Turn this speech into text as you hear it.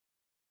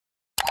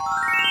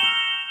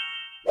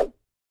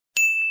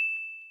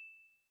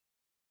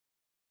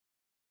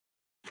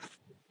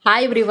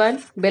Hi everyone,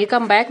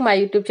 welcome back my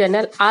YouTube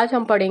channel. आज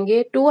हम पढ़ेंगे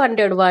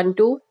 201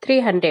 to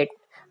 300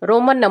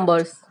 Roman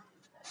numbers.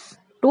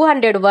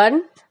 201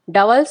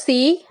 double C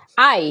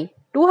I,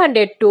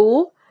 202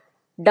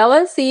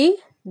 double C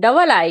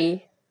double I,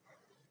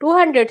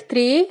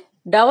 203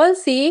 double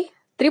C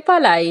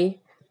triple I,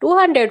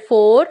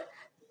 204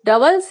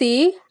 double C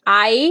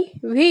I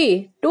we,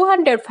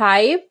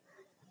 205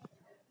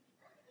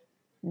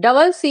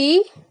 double C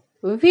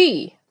we,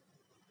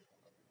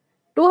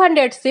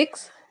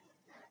 206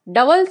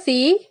 double C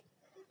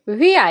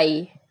we I,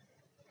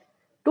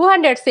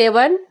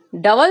 207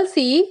 double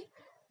C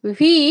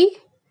we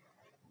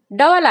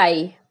double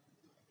I,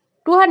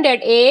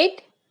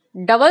 208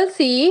 double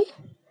C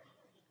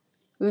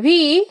we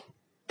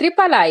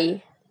triple I,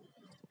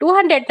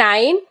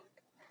 209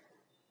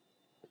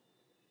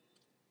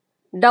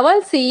 double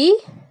C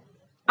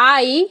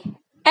I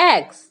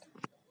x,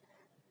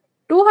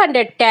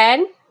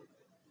 210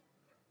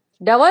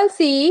 double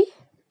C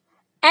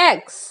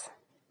x,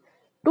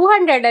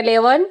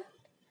 211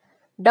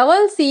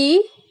 double C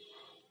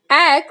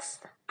x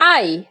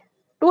I,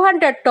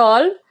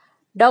 212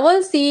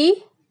 double C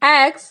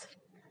x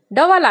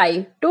double I,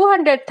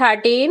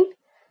 213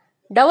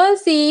 double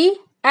C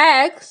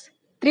x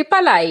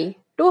triple I,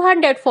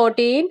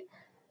 214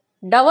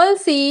 double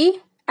C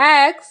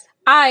x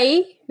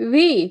I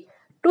we,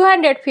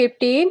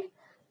 215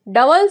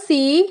 double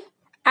C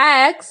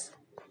x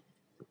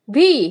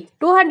we,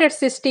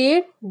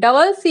 216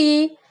 double C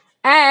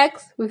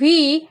x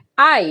we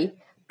I,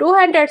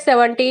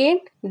 217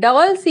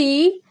 double C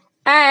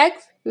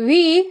x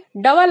we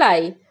double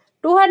I,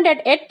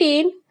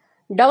 218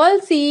 double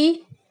C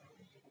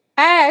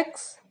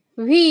x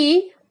we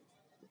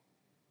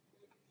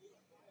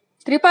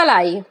triple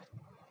I,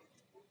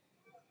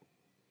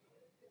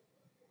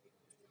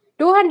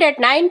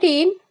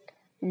 219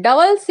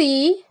 double C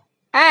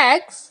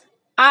x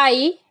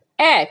I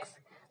x,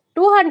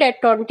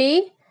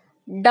 220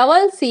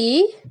 double C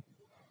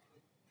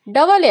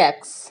double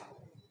x,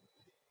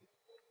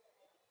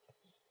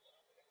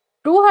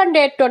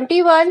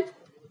 221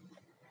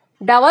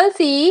 double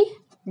C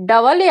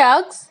double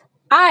x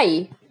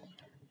I,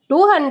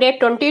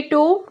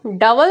 222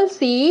 double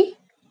C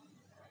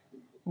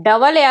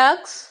double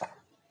x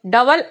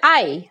double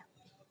I,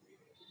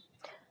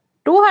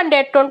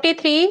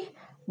 223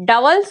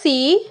 double C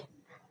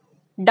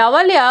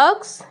double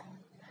x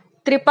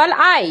triple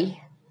I,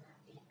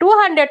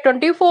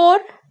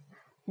 224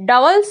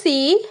 double C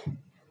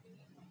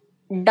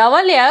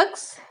double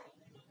x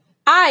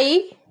I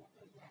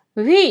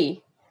we,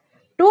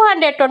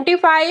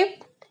 225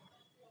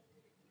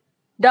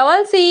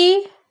 double C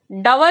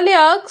double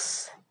x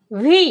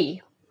we,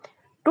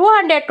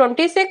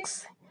 226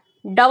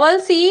 double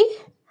C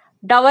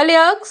double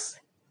x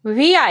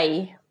we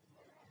I,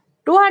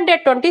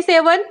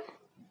 227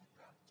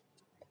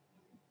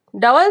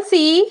 double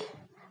C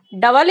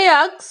double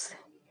x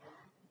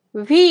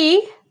we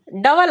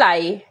double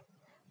I,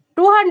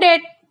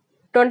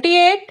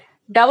 228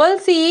 double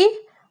C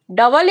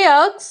double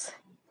x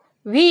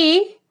we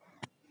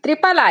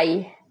triple I,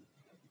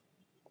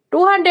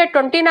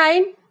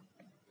 229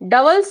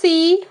 double C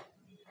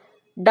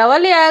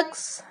double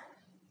x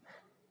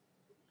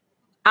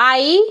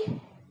I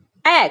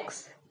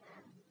x,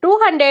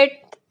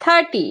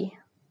 230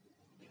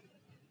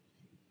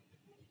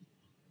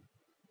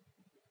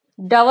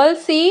 double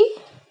C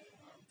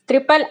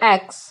triple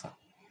x,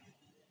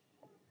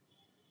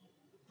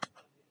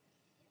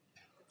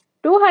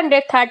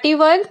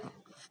 231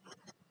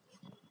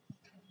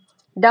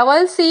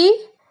 double C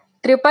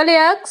triple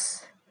x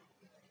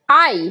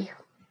I,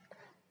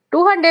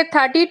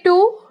 232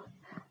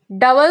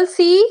 double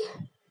C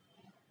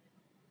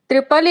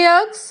triple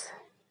x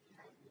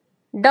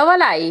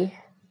double I,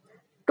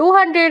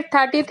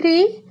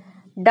 233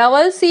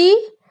 double C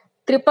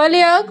triple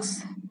x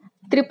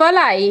triple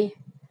I,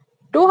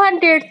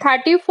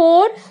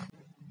 234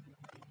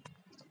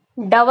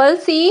 double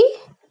C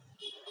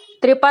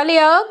triple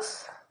x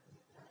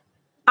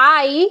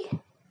I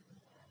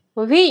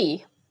we,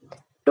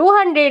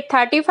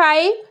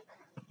 235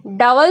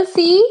 double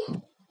C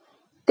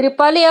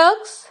triple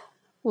x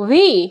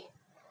we,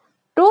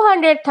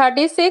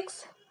 236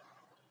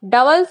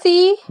 double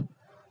C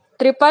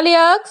triple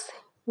x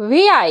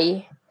we I,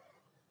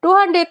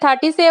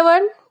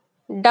 237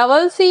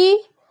 double C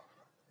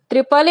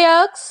triple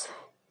x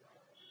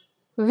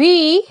we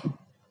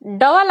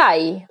double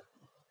I,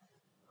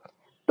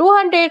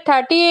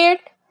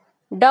 238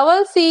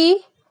 double C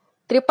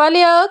triple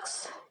x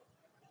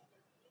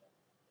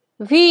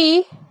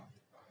we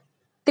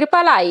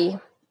triple I,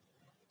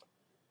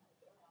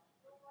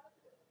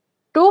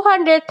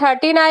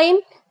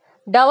 239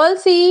 double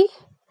C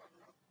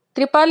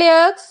triple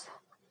x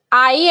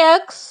I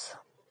x,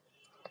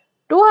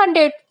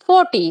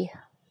 240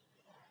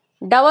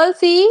 double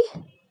C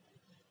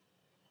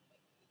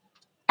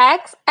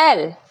x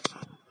L,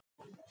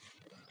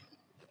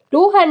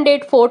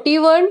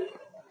 241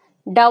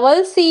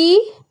 double C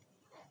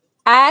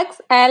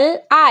x L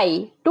I,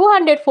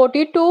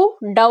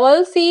 242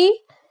 double C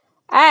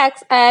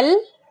x L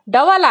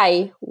double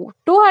I,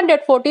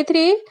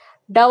 243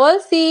 double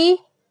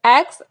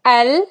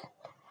CXL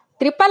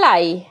triple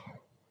I,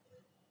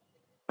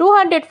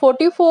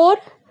 244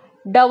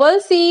 double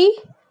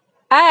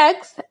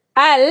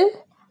CXL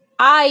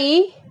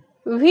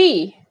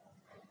IV,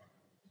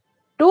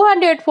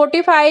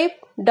 245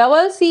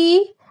 double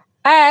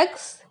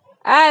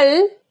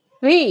CXL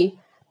V,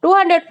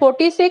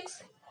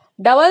 246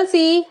 double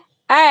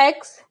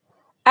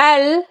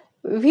CXL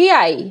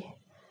VI,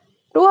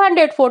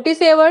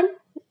 247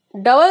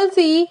 double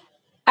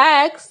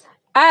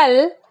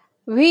CXL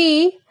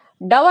V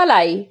double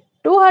I,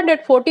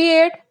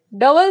 248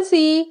 double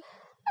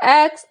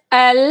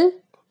CXL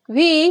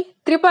V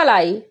triple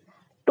I,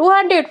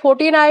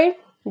 249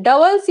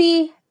 double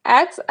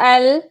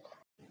CXL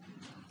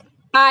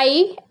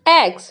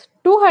IX,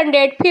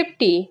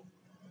 250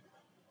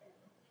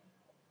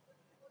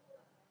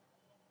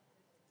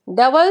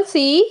 double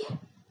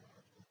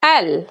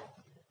CL,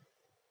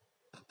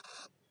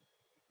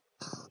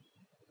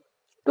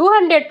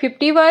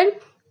 251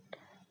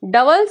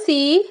 double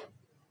CLI,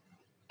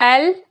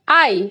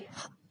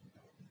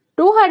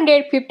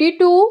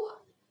 252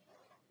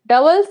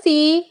 double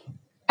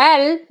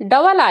CL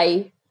double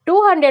I,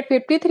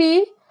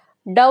 253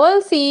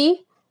 double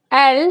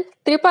CL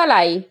triple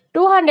I,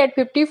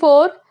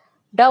 254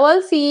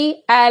 double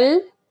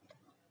CL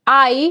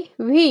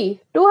IV,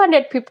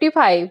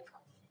 255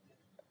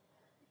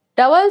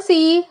 double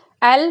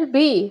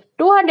CLB,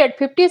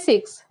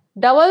 256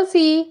 double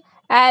CLVI,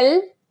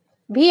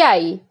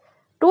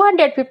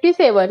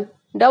 257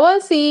 double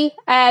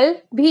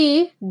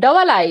CLV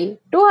double I,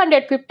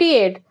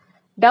 258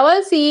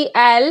 double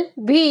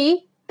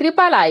CLV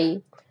triple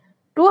I,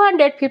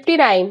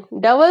 259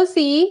 double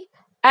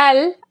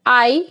CLIX,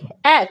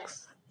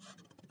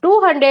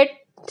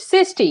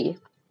 260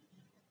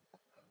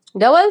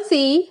 double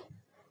CLX,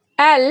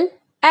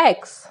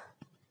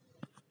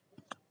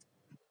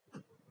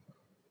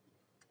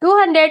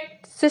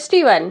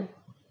 261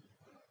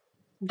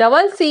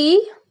 double CLXI,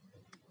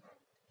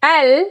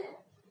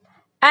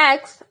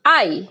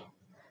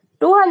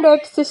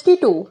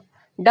 262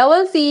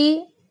 double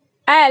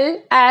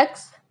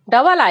CLX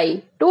double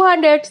I,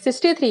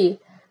 263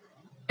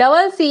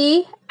 double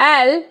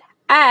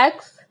CLX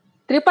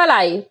triple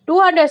I,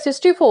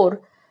 264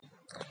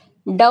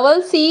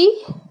 double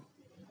CLX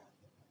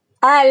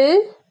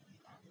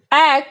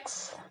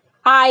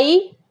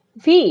IV,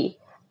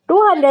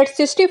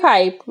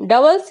 265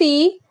 double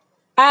CLXV,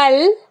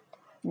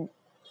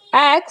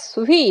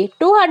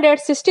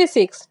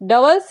 266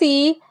 double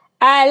CLXVI,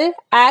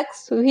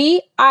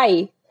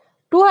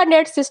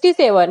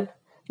 267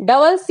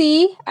 double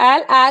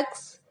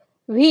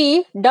CLXV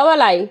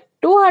double I,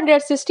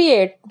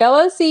 268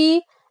 double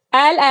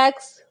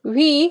CLXV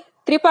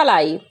triple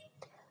I,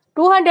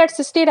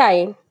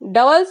 269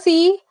 double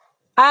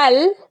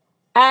CLXIX,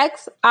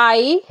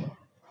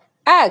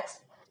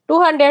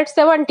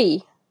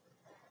 270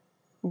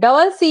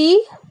 double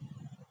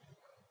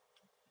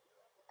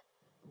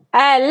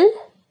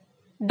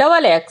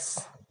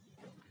CLX,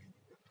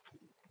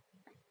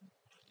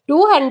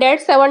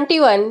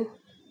 271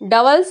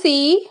 double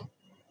CLXXI,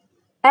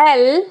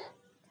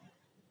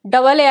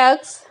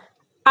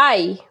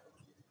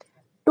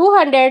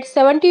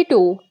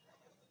 272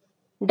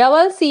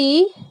 double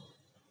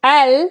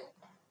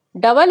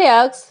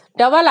CLXX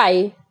double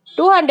I,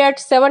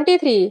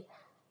 273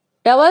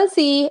 double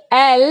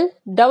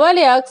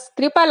CLXX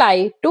triple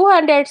I,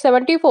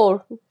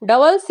 274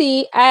 double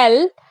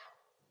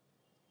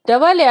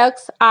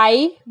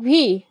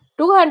CLXXIV,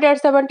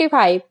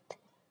 275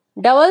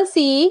 double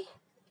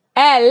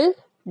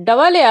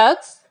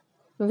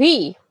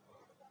CLXXV,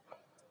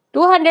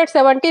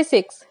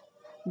 276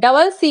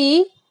 double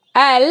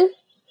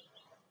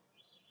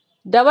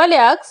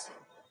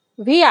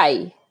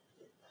CLXXVI,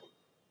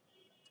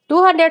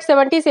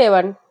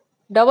 277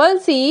 double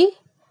CLXXV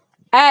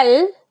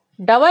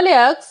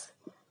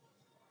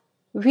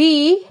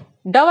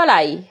double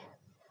I,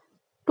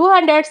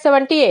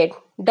 278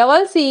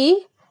 double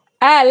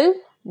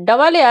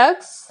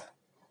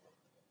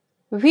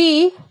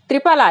CLXXV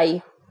triple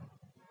I,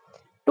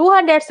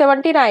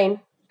 279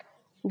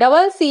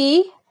 double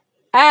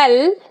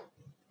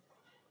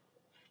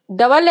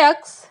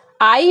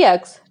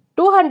CLXXIX,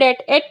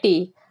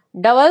 280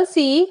 double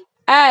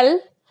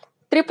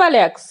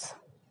CLXXX,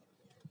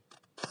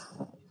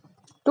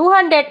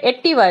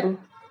 281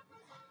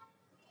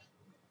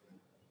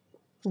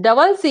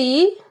 double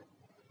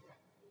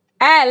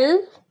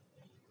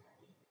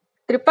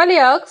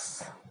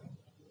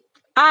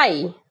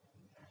CLXXXI,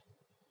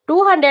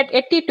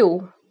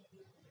 282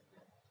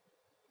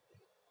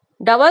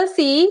 double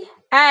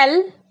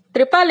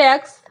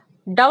CLXXX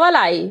double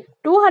I,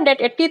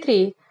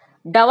 283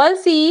 double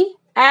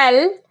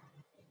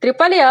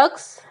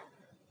CLXXX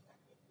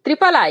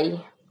triple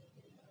I,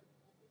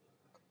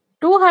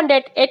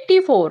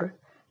 284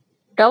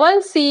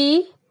 double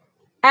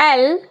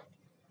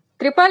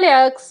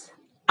CLXXX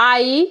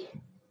IV,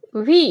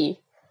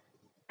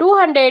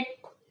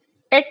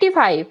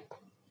 285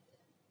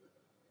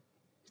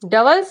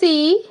 double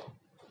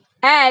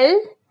L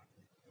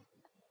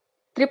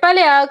triple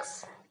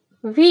X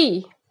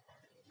V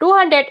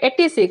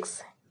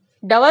 286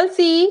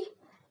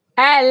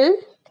 CCL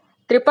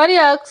triple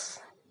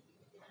X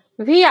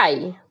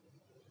VI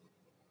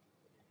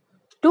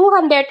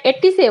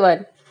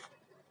 287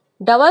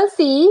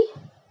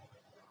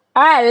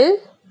 CCL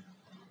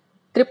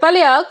triple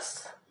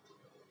X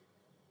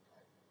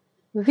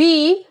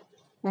V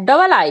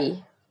double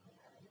I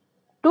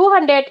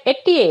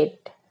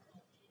 288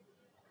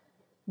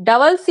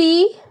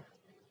 CCL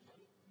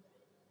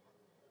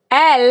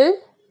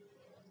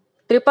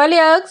triple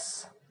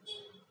X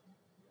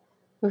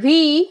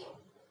V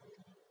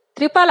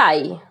triple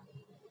I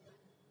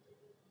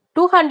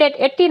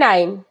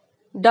 289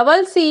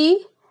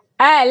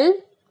 CCL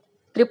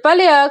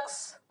triple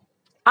X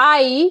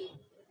I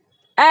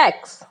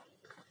X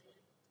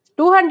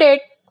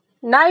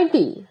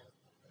 290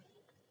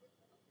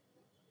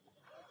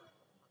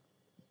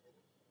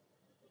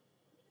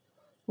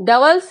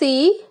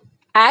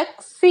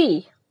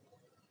 CCXC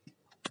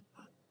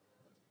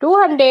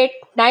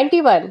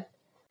 291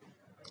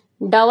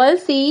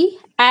 CCXCI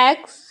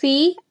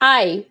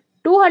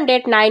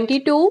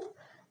 292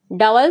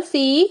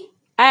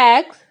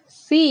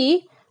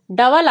 CCXC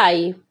double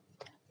I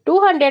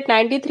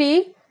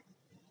 293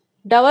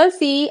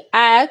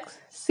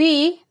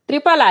 CCXC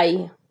triple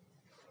I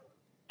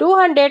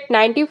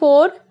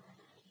 294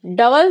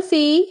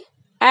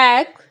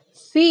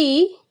 CCXC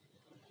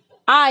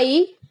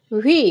IV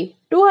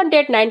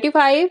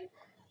 295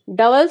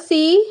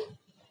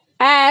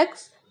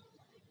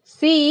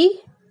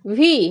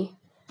 CCXCV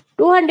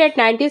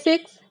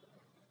 296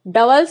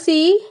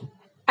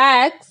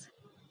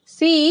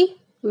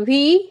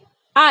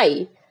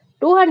 CCXCVI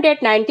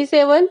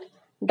 297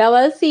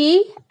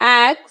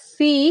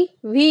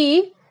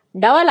 CCXCV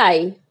double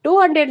I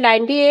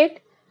 298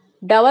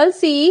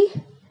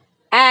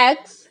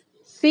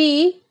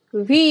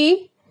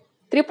 CCXCV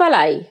triple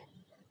I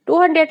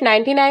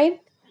 299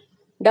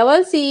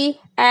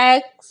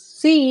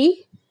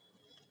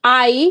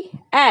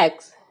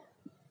 CCXCIX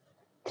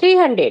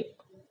 300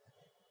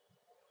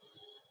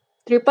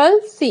 triple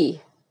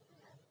C.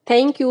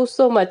 Thank you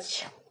so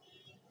much.